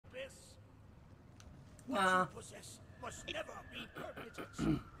Nah.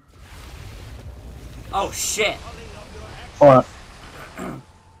 Oh shit! What?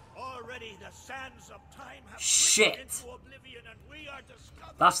 Shit!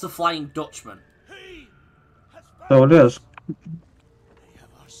 That's the Flying Dutchman. So it is.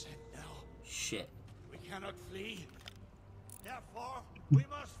 Shit. We cannot flee. Therefore, we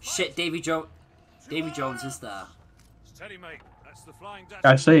must Shit, Davy Jones is there. Steady, mate. That's the Flying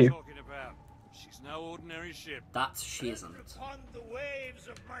Dutchman I see. we're talking about. She's no ordinary ship. That she isn't. upon the waves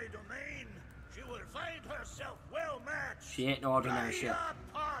of my domain. She will find herself well matched. She ain't no ordinary ship.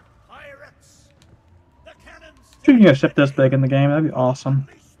 Pot pirates. The cannons. Should you get a ship this big in the game? That'd be awesome.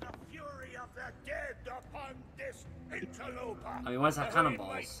 Unleash the fury of the dead upon this interloper. I mean, where's that That we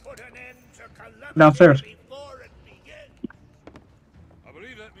cannonballs? might put an end to calamity Downstairs. before it begins. I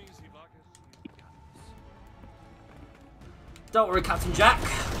believe that means he'd like us. Don't worry, Captain Jack.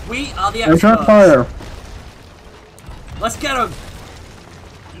 We are the Return experts. fire. Let's get him.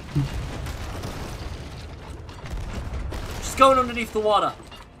 She's going underneath the water.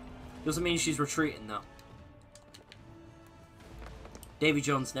 Doesn't mean she's retreating though. Davy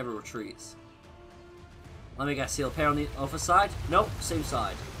Jones never retreats. Let me guess, he'll appear on the other side? Nope, same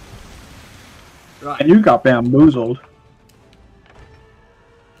side. Right. And you got bamboozled.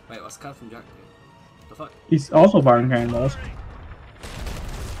 Wait, what's Captain Jack doing? The fuck? He's also firing cannonballs.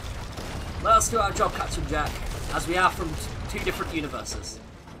 Let's do our job, Captain Jack, as we are from two different universes.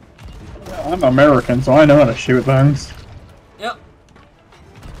 I'm American, so I know how to shoot things. Yep.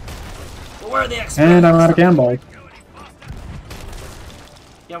 But where are the experts? And I'm out of cannonballs.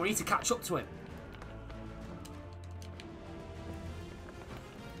 Yeah, we need to catch up to him.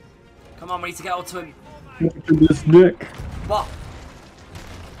 Come on, we need to get up to him. Look at this dick. What?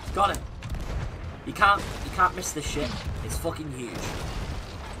 Got him. You can't miss this shit. It's fucking huge.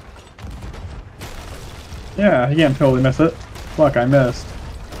 Yeah, he can't totally miss it. Fuck, I missed.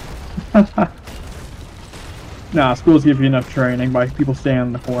 Nah, schools give you enough training by people staying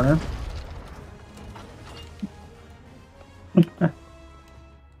in the corner.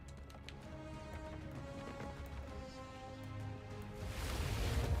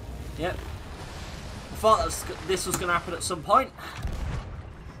 Yep. I thought this was going to happen at some point.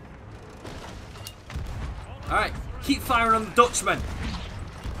 Alright, keep firing on the Dutchman.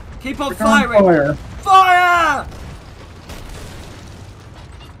 Keep on Return firing. fire. Fire!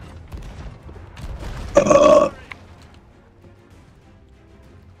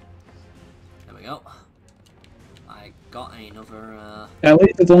 There we go. I got another, At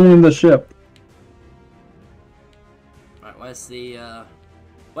least it's only in the ship. Right, where's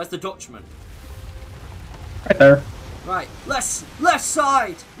the Dutchman? Right there. Right, left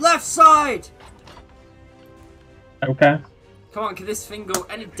side! Left side! Okay. Come on, can this thing go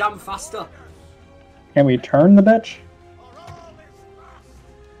any damn faster? Can we turn the bitch?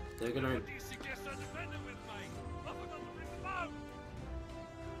 They're gonna... Do you suggest I defend it with, mate? Up another in the boat.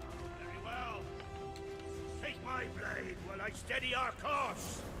 Very well. Take my blade while I steady our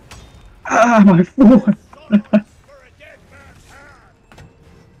course. Ah, my foot! For a dead man's hand.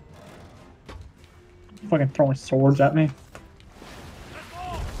 Fucking throwing swords at me.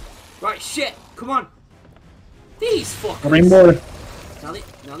 Right, shit! Come on! These fuckers! Marine board.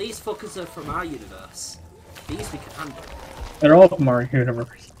 Now these fuckers are from our universe. These we can handle. They're all from our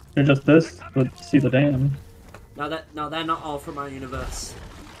universe. They're just this, but see the dam. No, they're not all from our universe.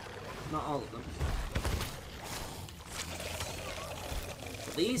 Not all of them.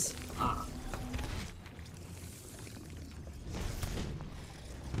 But these are.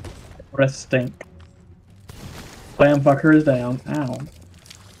 What a stink. Slam fucker is down. Ow.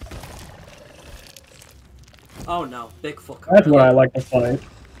 Oh no, big fucker. That's what I like to fight.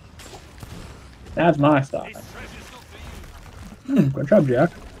 That's my style. Good job,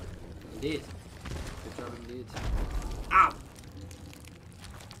 Jack. Indeed. Good job indeed. Ow!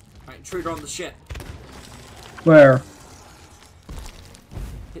 Right, intruder on the ship. Where?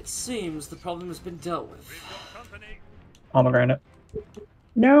 It seems the problem has been dealt with. Pomegranate.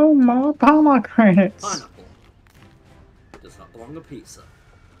 No more pomegranates. Pineapple does not belong to pizza.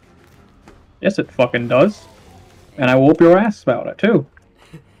 Yes, it fucking does. And I will whoop your ass about it, too.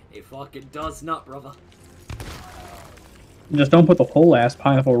 It fucking does not, brother. Just don't put the whole ass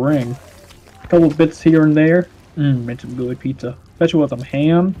pineapple ring. A couple bits here and there. Make some good pizza. Especially with some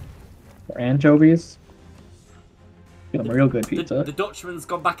ham or anchovies. Get some real good pizza. The Dutchman's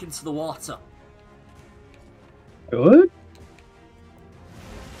gone back into the water. Good?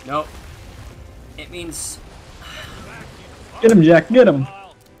 Nope. It means... Get him, Jack, get him!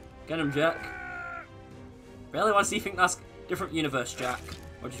 Get him, Jack. Really? What do you think that's... Different universe, Jack.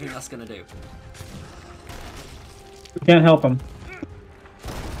 What do you think that's gonna do? We can't help him.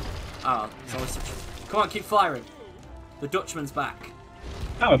 Oh, it's always such a... Come on, keep firing. The Dutchman's back.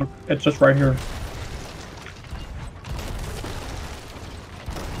 Oh, it's just right here.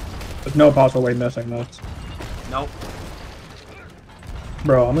 There's no possible way missing this. Nope.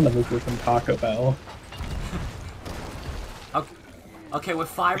 Bro, I'm in the mood for some Taco Bell. Okay, we're Get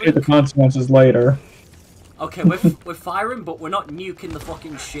firing. the consequences later. Okay, we're firing, but we're not nuking the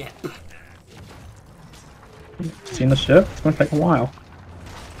fucking ship. Seen the ship? It's gonna take a while.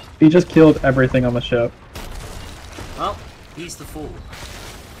 He just killed everything on the ship. Well, he's the fool.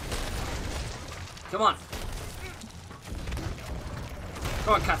 Come on.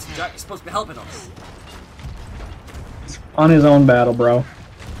 Come on, Captain Jack. You're supposed to be helping us. He's on his own battle, bro.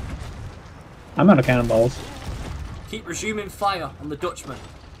 I'm out of cannonballs. Keep resuming fire on the Dutchman.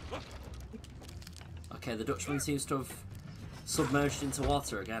 Okay, the Dutchman seems to have submerged into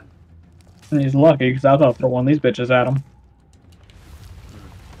water again. And he's lucky, because I thought I'd throw one of these bitches at him.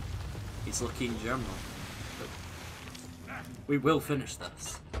 He's lucky in general. But we will finish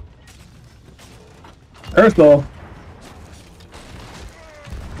this. Curse ball.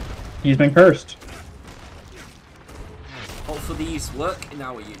 He's been cursed. Hopefully these work in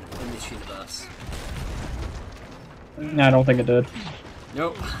this universe. I don't think it did.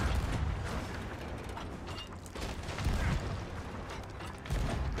 Nope.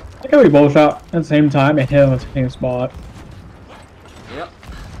 I think we both shot at the same time and hit him at the same spot. Yep.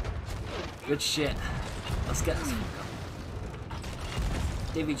 Good shit. Let's get this.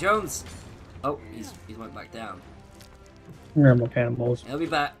 Davy Jones. Oh, he's went back down. Remember cannonballs. He'll be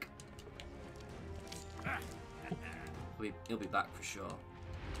back. He'll be back for sure.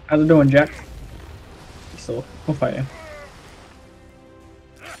 How's it doing, Jack? Still, we'll fight him.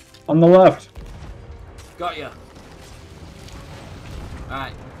 On the left. Got ya.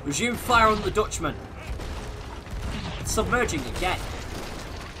 Alright. Resume fire on the Dutchman. It's submerging again.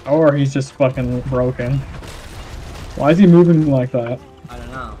 Or he's just fucking broken. Why is he moving like that? I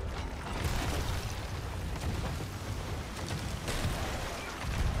don't know.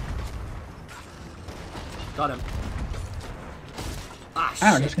 Got him. Ah,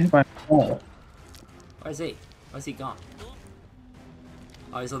 Ow, shit. just hit by a wall. Where's he? Where's he gone?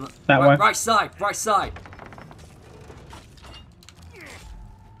 Oh, he's on the That way. right side. Right side.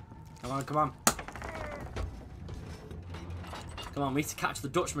 Come on, come on. Come on, we need to catch the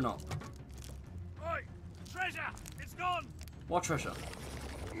Dutchman up. Oi! Treasure! It's gone! What treasure?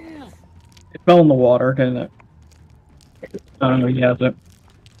 It fell in the water, didn't it? I don't know, he has it.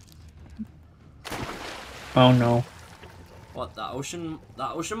 Oh no. What, that ocean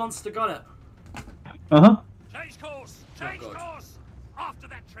monster got it? Uh-huh. Change course! Oh, Change God. course! After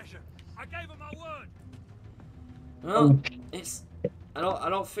that treasure! I gave him my word! Well, it's... I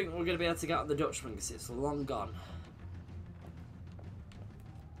don't think we're gonna be able to get on the Dutchman because it's long gone.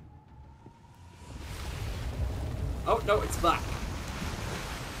 Oh no, it's back.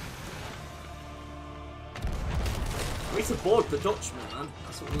 We need to board the Dutchman, man.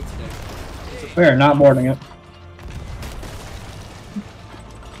 That's what we need to do. We are not boarding it.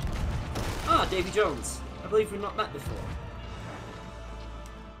 Ah, Davy Jones. I believe we've not met before.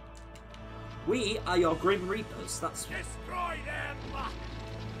 We are your Grim Reapers. That's Destroy them!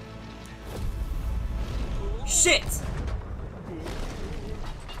 shit.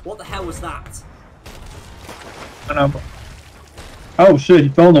 What the hell was that? I know. Oh shit, he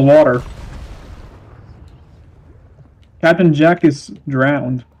fell in the water. Captain Jack is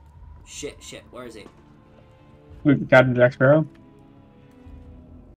drowned. Shit, shit. Where is he? Captain Jack Sparrow?